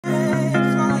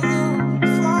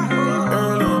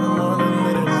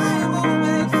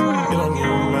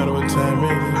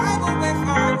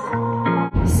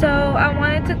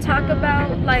to talk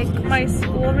about like my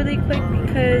school really quick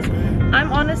because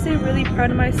I'm honestly really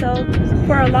proud of myself.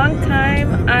 For a long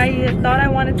time, I thought I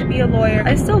wanted to be a lawyer.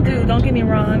 I still do, don't get me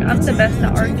wrong. I'm the best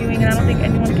at arguing and I don't think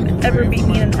anyone can ever beat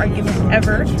me in an argument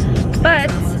ever.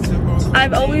 But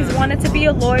I've always wanted to be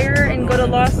a lawyer and go to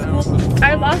law school.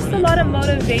 I lost a lot of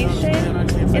motivation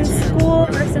in school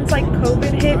ever since like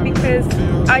COVID hit because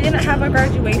I didn't have a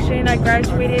graduation. I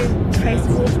graduated high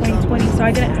school 2020, so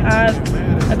I didn't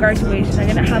have a graduation. I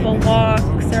didn't have a walk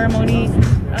ceremony.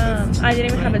 I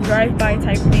didn't even have a drive-by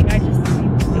type thing. It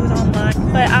was online.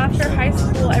 But after high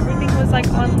school, everything was like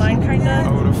online kind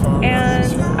of,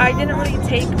 and I didn't really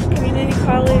take community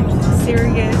college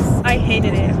serious. I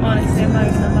hated it, honestly, I'm not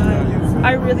even gonna lie.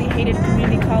 I really hated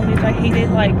community college. I hated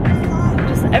like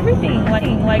just everything.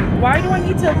 Like why do I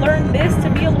need to learn this to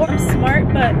be a lawyer? I'm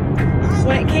smart, but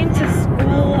when it came to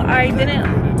school, I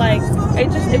didn't like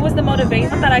it was the motivation.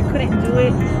 Not that I couldn't do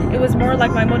it. It was more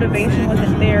like my motivation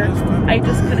wasn't there. I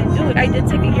just couldn't do it. I did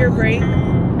take a year break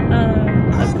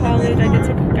of college. I did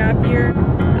take a gap year.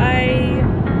 I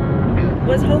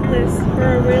was hopeless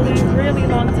for a really, really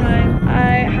long time.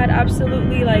 I had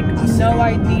absolutely like no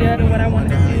idea what I wanted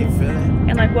to do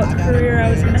and like what career I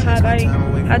was gonna have. I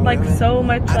had like so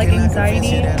much like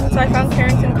anxiety. So I found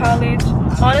Carrington College.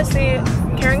 Honestly,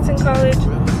 Carrington College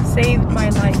saved my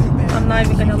life. I'm not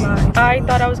even gonna lie. I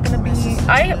thought I was gonna be,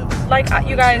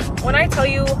 you guys, when I tell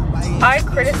you I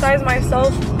criticize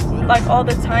myself like all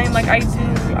the time, like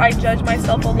I judge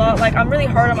myself a lot. Like I'm really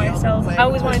hard on myself. I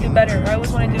always want to do better. I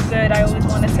always want to do good. I always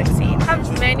want to succeed. I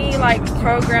have many like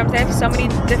programs. They have so many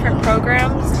different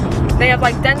programs. They have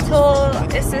like dental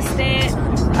assistant,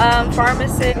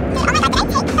 pharmacist.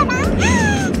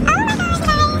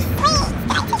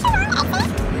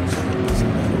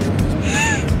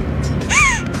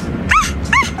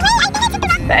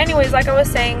 But anyways, like I was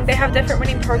saying, they have different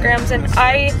winning programs, and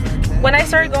when I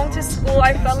started going to school,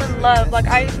 I fell in love.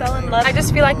 I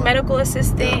just feel like medical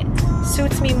assistant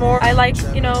suits me more. I like,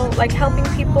 you know, like helping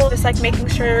people, just like making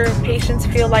sure patients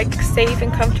feel like safe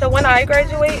and comfortable. When I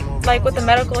graduate, like with a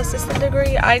medical assistant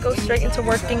degree, I go straight into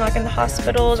working like in the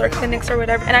hospitals or clinics or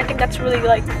whatever. And I think that's really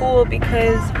like cool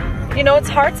because, you know, it's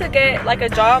hard to get like a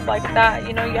job like that.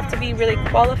 You know, you have to be really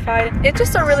qualified. It's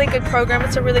just a really good program.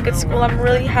 It's a really good school. I'm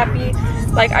really happy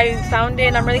like I found it,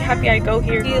 and I'm really happy I go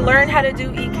here. We learned how to do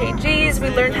EKGs. We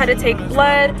learned how to take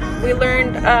blood. We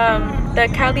learned the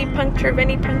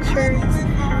venipunctures.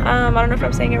 I don't know if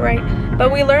I'm saying it right,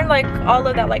 but we learned like all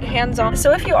of that like hands-on.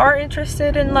 So if you are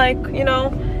interested in like, you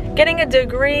know, getting a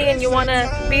degree and you want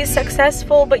to be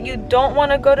successful but you don't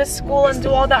want to go to school and do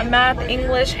all that math,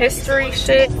 English, history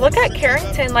shit, look at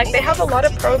Carrington. Like they have a lot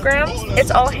of programs.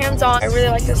 It's all hands-on. I really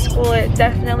like this school. It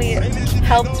definitely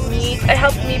helped me. It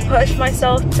helped me push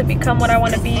myself to become what I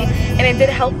want to be, and it did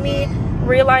help me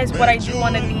realize what I do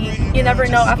want to be. You never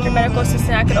know, after medical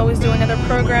assistant I could always do another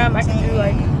program. I can do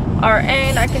like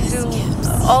RN, I can do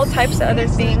all types of other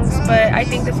things, but I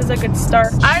think this is a good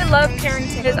start. I love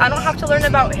Carrington because I don't have to learn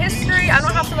about history, I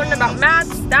don't have to learn about math,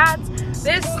 stats,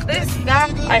 this,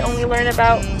 that. I only learn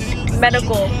about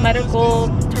medical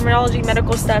terminology,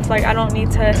 medical stuff. Like I don't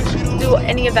need to do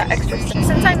any of that extra stuff.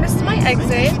 Since I missed my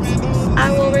exit,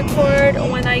 I will record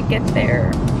when I get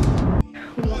there.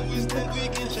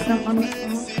 So I'm on the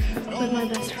phone with my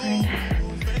best friend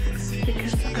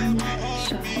because I'm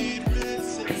shocked.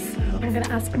 I'm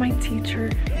gonna ask my teacher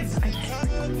if I can.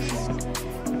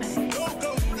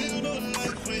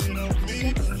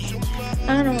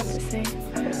 I don't know what to say.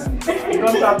 You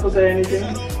don't have to say anything.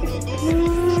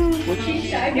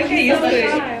 You get used to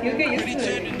it. You get used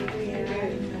to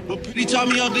it. Pretty taught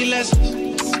me ugly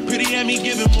lessons. Pretty had me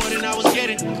giving more than I was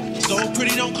getting. So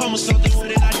pretty don't come with something more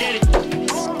than I did it.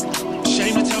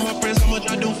 Shame to tell my friends how much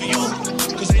I do for you,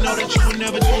 cause they know that you would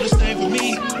never do the same for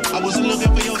me. I wasn't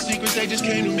looking for your secrets, they just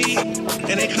came to me,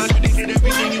 and they contradicted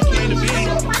everything you claimed to be.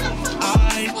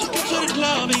 I took you to the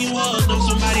club and you hugged on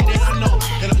somebody that I know,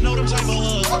 and I know them type of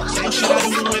hugs. Same shit I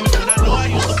do to women, and I know I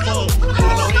used to fuck. And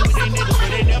I know they with they niggas, but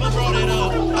they never brought it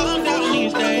up. I'm down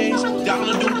these days, down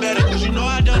to do better, cause you know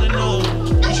I done enough.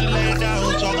 You should lay it down,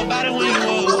 talk about it when you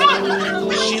up.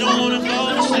 She don't wanna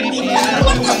go to sleep, she asked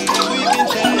me if we can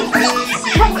chat.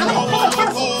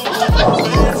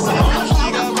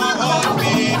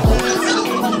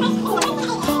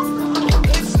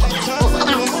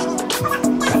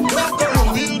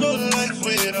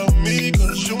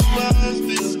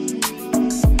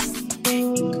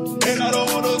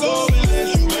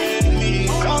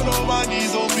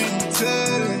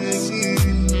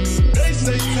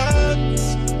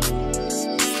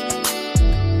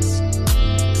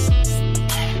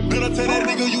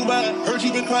 nigga, you mine. Heard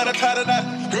you been trying to tie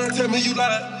tonight. Girl, tell me you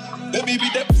lying. Let me be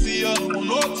that pussy up one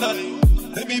more time.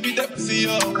 Let me be that pussy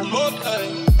up one more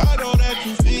time. I know that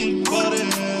you feel for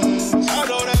it. I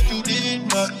know that you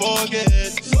did not forget.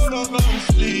 So don't go to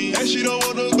sleep. And she don't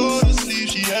wanna go to sleep,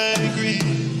 she angry.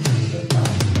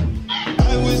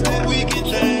 I wish that we could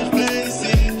change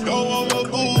places. Go on my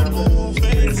booty, move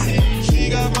fancy. She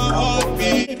got my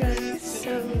heartbeat. Hey guys,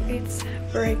 so it's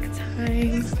break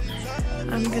time.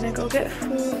 I'm gonna go get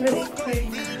food really quick.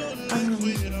 I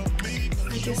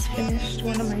just finished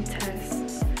one of my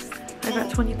tests. I got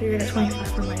 23 out of 25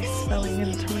 for my spelling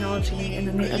and terminology, and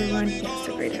then the other one, yes,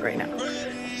 to grade it right now.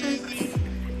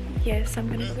 Yes, I'm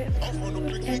gonna go get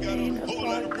food and then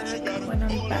vlog back when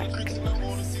I'm back.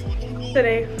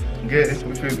 Today. Good,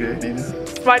 we feel good, Nina.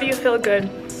 Why do you feel good?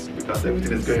 Because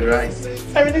everything is going right.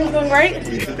 Everything's going right?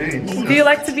 Yeah. Do you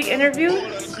like to be interviewed?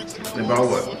 About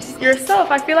what?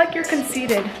 Yourself. I feel like you're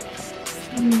conceited.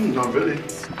 Not really.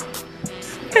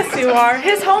 Yes, you are.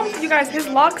 His home, you guys, his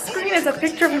lock screen is a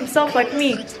picture of himself like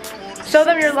me. Show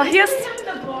them your lock. He has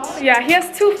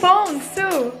 2 phones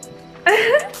too.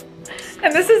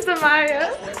 And this is the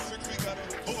Maya.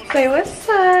 Say what's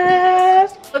up.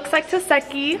 Looks like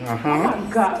Toseki. Oh my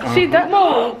God. She does.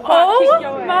 Oh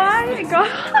my God.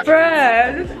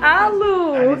 Bruh, this is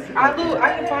Alu. Alu,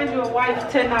 I can find you a wife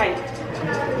tonight.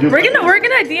 We're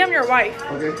gonna DM your wife.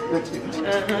 Okay, let's see.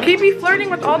 Keep me flirting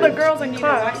with all the girls in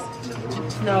class.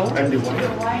 No. I'm the one.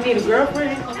 You need a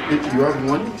girlfriend? You have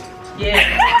one? Yeah.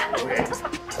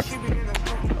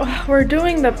 We're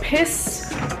doing the piss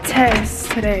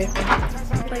test today.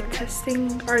 Like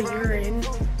testing our urine.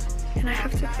 And I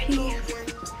have to pee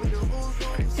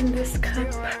in this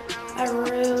cup. I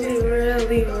really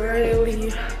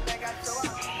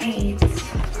hate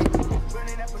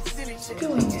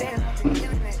doing it.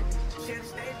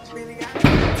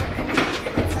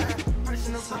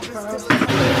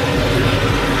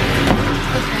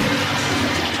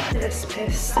 This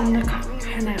piss in the cup,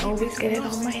 and I always get it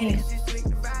on my hand.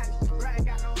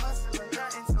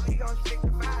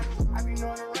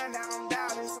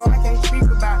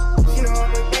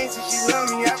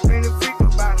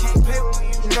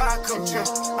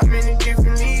 I'm in a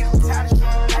different league. Tired of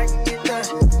showing I can get done.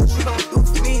 What you gon' do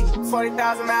for me?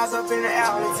 40,000 miles up in the air.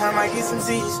 Every time I get some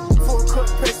Z's. Full cook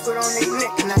press foot on their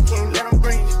neck, and I can't let them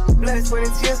breathe. Blood, sweat,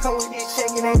 and tears come with this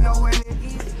shaking. Ain't nowhere to eat.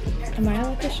 Am I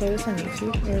allowed to show this on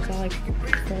YouTube, or is that like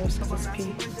gross as this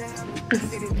pee?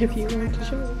 If you want to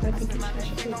show it, I think you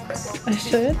should show it. I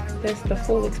should? That's the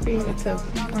full experience of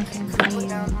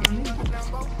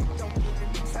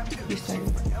you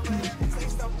started.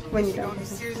 When you don't.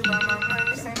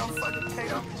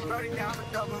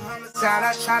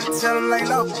 I try to tell him lay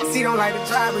low. See, don't like the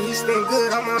drive, but he staying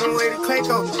good. I'm on the way to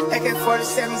Clayco.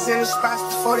 AK-47s in the spots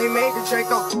before they made the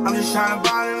Draco. I'm just trying to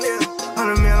ball and live.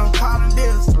 100 mil, I'm calling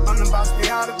deals. I'm the boss, pay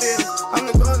all the bills. I'm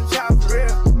the golden child for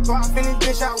real. Go off in this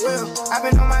bitch, I will. I've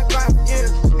been on my grind for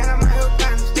years, and I'm out here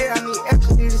grinding still. I need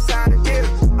equity to sign a deal.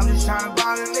 I'm just trying to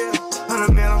ball and live.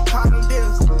 100 mil, I'm calling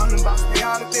deals. I'm the boss, pay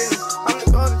all the bills. I'm the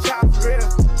golden child for real.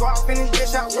 Go off in this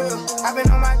bitch, I will. I've been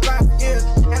on my grind for years,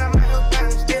 and I'm out here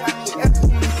grinding still. I need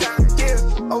equity to sign a deal.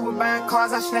 Over buying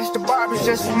cars, I snatched the barbers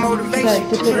just for motivation.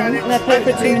 Dip it in. And I play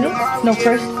for 2 minutes? No,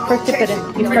 first dip it in.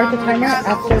 You start the timer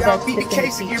after that dip in. Okay.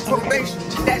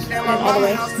 And all the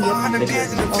way. Yep.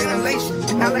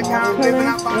 Now look how I'm living, I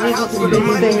bought a house with the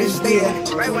money to stay in.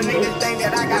 Right when niggas think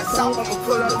that I got salt, I'ma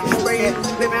pull up and spray it.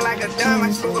 Living like a dumb,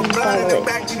 I took a blood in the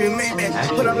back, you didn't make that.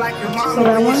 Put up like your mom. So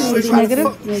that one is negative.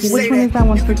 Which one is that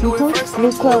one? For glucose?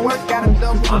 Glucose. That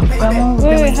one.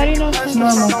 Wait, how do you know it's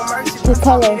Normal. The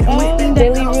color.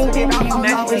 Billy Rubin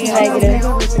is negative.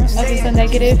 Okay, so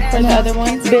negative for the other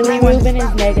one. Billy Rubin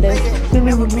is negative.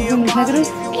 Billy Rubin is negative.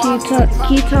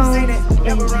 Ketone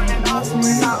is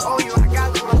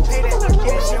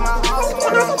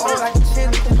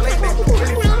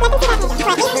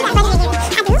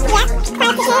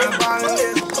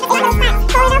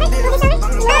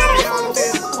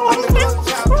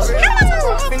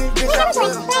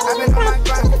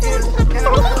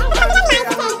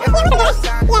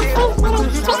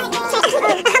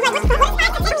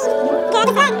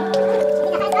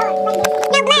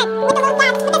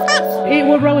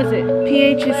what row is it?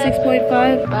 pH is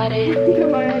 6.5.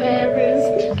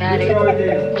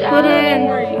 Put it in.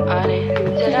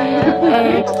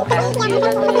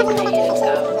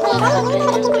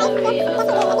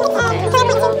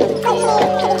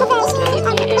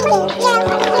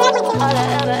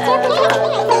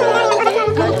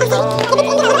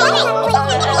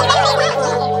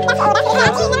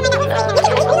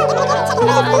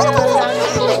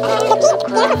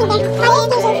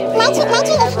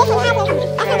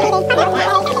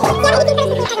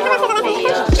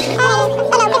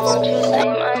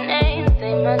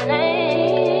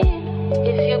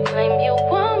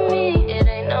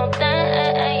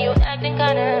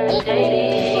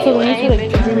 So we need to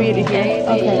like abbreviate it here.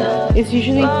 Okay. It's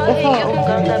usually, that's how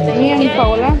me and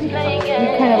Paola, we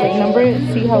kind of like number it,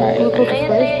 see how glucose is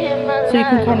first. So you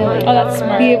can kind of like, oh, that's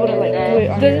smart. be able to like do it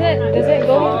on Does it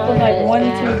go from like 1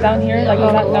 to down here? Like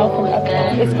does that now from up?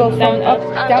 it goes down, up,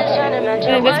 down, and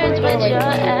then this one's going like,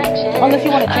 unless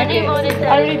you want to check it.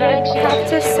 I really don't have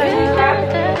to set it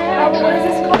up. What is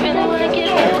this called?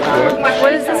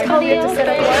 What is this called? We have to set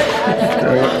up what?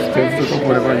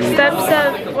 Whatever you Steps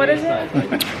of, what is it?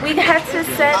 We had to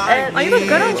set up, oh, you look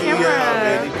good on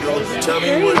camera. Period.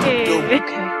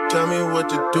 Tell me what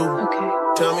to do. Okay.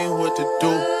 Tell me what to do.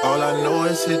 All I know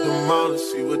is hit the mall and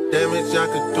see what damage I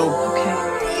could do.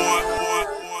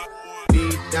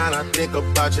 Deep down, I think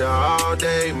about you all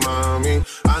day, mommy.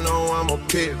 I know I'm a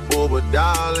pit bull, but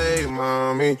darling,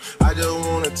 mommy, I just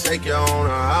wanna take you on a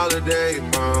holiday,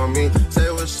 mommy. Say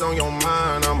what's on your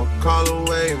mind, I'ma call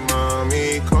away,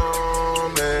 mommy.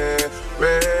 Come and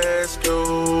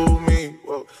rescue me.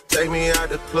 Whoa. Take me out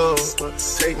the club,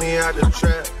 take me out the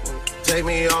trap, take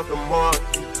me off the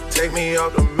market, take me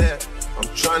off the map. I'm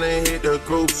tryna hit the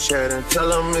group chat and tell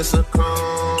them it's a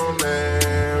come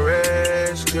and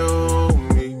rescue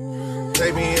me.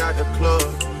 Take me out the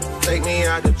club, take me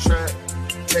out the trap,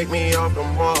 take me off the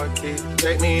market,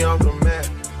 take me off the map.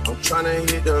 I'm tryna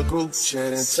hit the group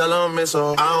chat and tell them it's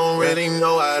a. I don't really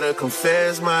know how to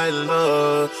confess my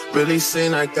love. Really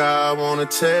seem like I wanna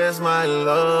test my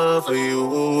love for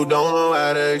you. Don't know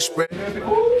how to express.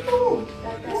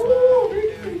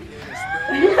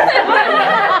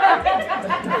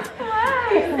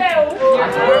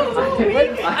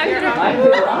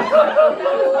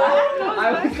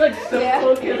 I was like so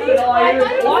focused and all I heard.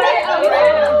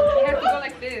 You have to go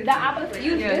like this. The opposite.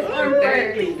 Use this arm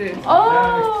first.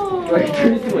 Oh. Like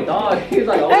turns to a dog. He's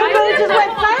like, oh. Everybody just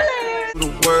went silent.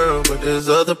 The world, but there's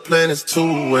other planets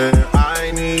too. And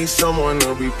I need someone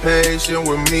to be patient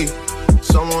with me.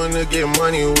 Someone to get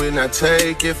money with, not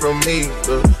take it from me.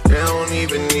 They don't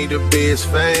even need to be as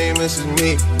famous as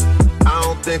me. I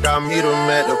don't think I meet them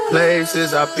at the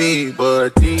places I be,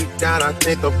 but deep down I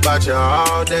think about you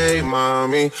all day,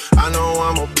 mommy. I know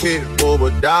I'm a pit bull,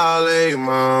 but darling,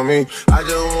 mommy, I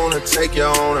just wanna take you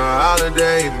on a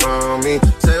holiday, mommy.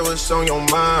 Say what's on your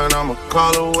mind, I'ma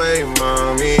call away,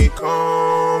 mommy.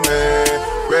 Come and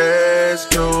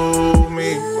rescue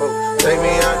me. Take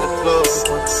me out the club,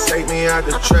 take me out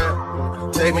the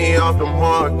trap, take me off the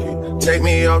market, take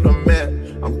me off the map.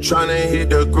 I'm tryna hit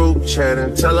the group chat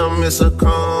and tell them it's a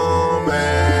come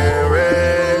and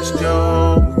rescue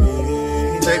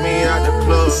me. Take me out the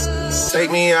club, take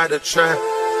me out the trap,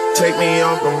 take me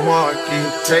off the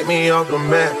market, take me off the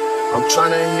map. I'm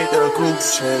tryna hit the group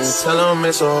chat and tell them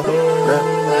it's a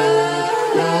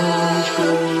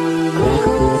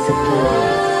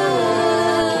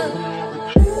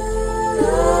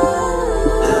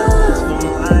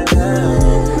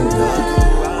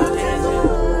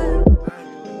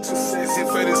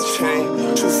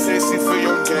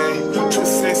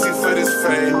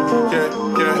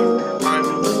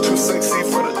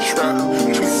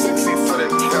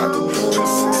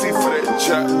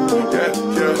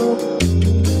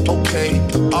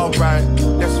alright,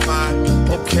 that's fine,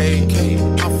 okay.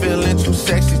 I'm feeling too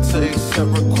sexy to accept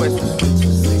requests,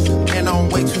 and I'm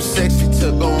way too sexy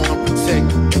to go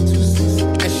unprotected.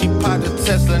 And she popped the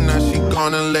Tesla, now she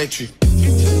gonna electric.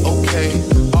 Okay,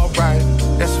 alright,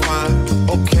 that's fine,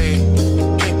 okay.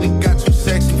 Think we got too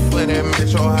sexy for that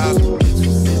metro house.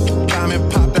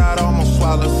 Diamond popped out, almost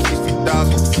swallowed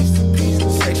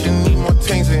 60,000. Section need more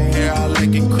things in here, I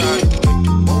like it crowded.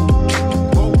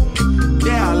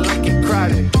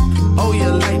 Oh, you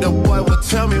like the boy, well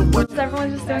tell me what.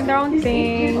 Everyone's just doing their own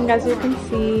thing, as you can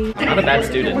see. Not a bad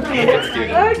student, I'm a good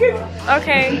student.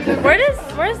 Okay,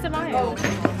 where's Demaya?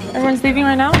 Everyone's leaving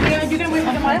right now? Yeah, you can wait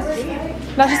for the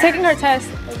test? No, she's taking her test.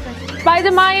 Bye,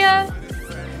 Demaya.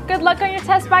 Good luck on your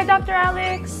test. Bye, Dr.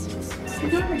 Alex.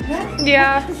 She's doing her test?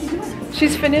 Yeah.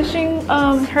 She's finishing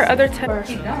her other test.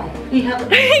 He don't.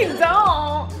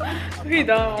 He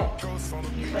don't.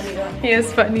 He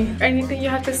is funny. Anything you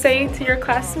have to say to your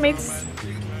classmates?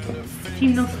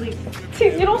 Team no sleep.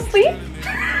 You don't sleep?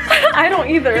 I don't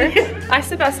either. I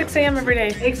sleep at 6 a.m. every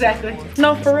day. Exactly.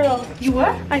 No, for real. You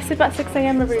what? I sleep at 6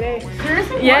 a.m. every day.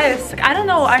 Seriously? Yes. I don't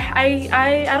know. I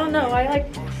don't know. I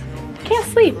like can't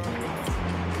sleep.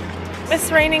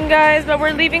 It's raining, guys, but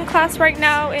we're leaving class right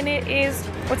now, and it is,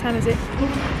 what time is it?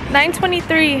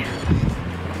 9:23.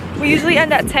 We usually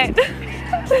end at 10.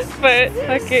 But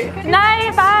okay.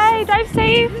 Night, bye, drive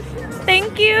safe.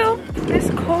 Thank you. It's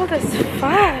cold as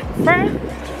fuck, bruh.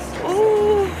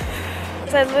 Ooh.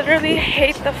 I literally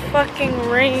hate the fucking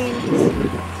rain.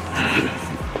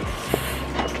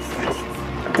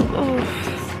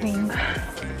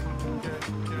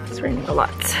 it's raining a lot.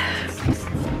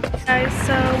 Guys,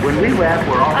 so when we left,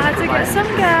 we're all I had to get some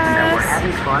gas. we're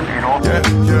having fun and all.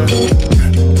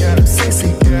 Sexy,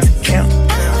 count,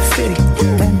 fitty,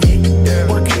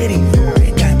 we're getting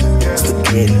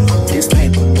spaghetti, this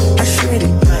paper, I shred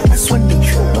it, I sweat it,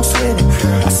 no sweating,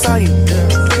 I saw you,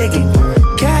 begging,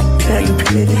 God, tell you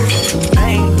pity,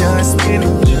 I ain't done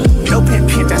spinning, no pen,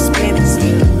 that's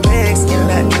spinning, bags in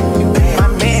that, my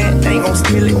man ain't gon'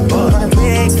 steal it, but my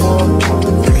bags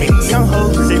for, these young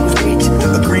hoes, they was rich,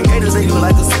 the green gators, they look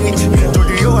like a switch.